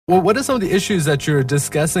Well, what are some of the issues that you're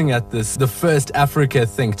discussing at the First Africa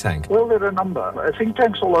think tank? Well, there are a number. Think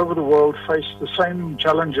tanks all over the world face the same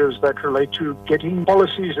challenges that relate to getting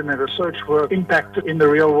policies and their research work impacted in the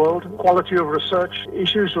real world, quality of research,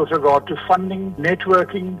 issues with regard to funding,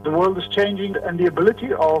 networking. The world is changing, and the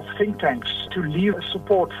ability of think tanks to leave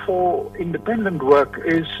support for independent work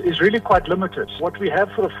is really quite limited. What we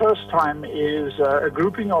have for the first time is a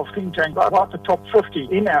grouping of think tanks, about the top 50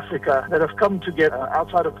 in Africa, that have come together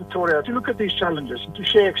outside of Pretoria to look at these challenges, to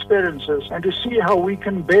share experiences, and to see how we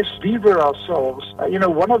can best lever ourselves.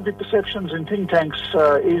 One of the perceptions in think tanks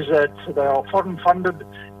is that they are foreign funded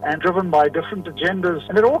and driven by different agendas.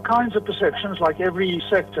 And there are all kinds of perceptions, like every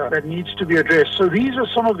sector, that needs to be addressed. So these are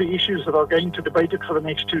some of the issues that are going to debate it for the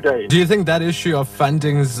next 2 days. Do you think that issue of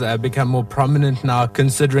funding's become more prominent now,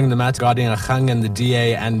 considering the matter regarding Achang and the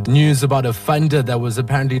DA and news about a funder that was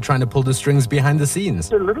apparently trying to pull the strings behind the scenes?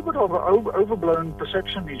 It's a little bit of an overblown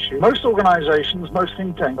perception issue. Most organizations, most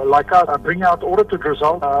think tanks like us, bring out audited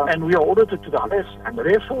results, and we are audited to the highest. And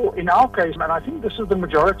therefore, in our case, and I think this is the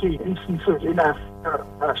majority instances in Africa,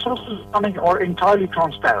 sources of funding are entirely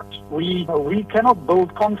transparent. We cannot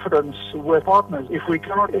build confidence with partners if we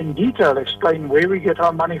cannot in detail explain where we get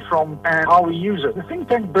our money from and how we use it. The think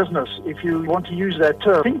tank business, if you want to use that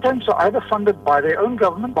term, think tanks are either funded by their own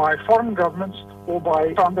government, by foreign governments, or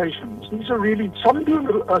by foundations. These are really, some do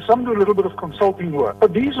a little bit of consulting work,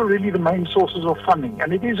 but these are really the main sources of funding.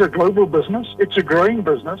 And it is a global business. It's a growing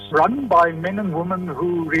business run by men and women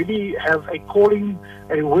who really have a calling,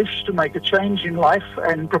 a wish to make a change in life,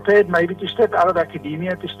 and prepared maybe to step out of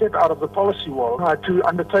academia, to step out of the policy world, to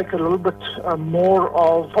undertake a little bit more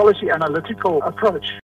of policy analytical approach.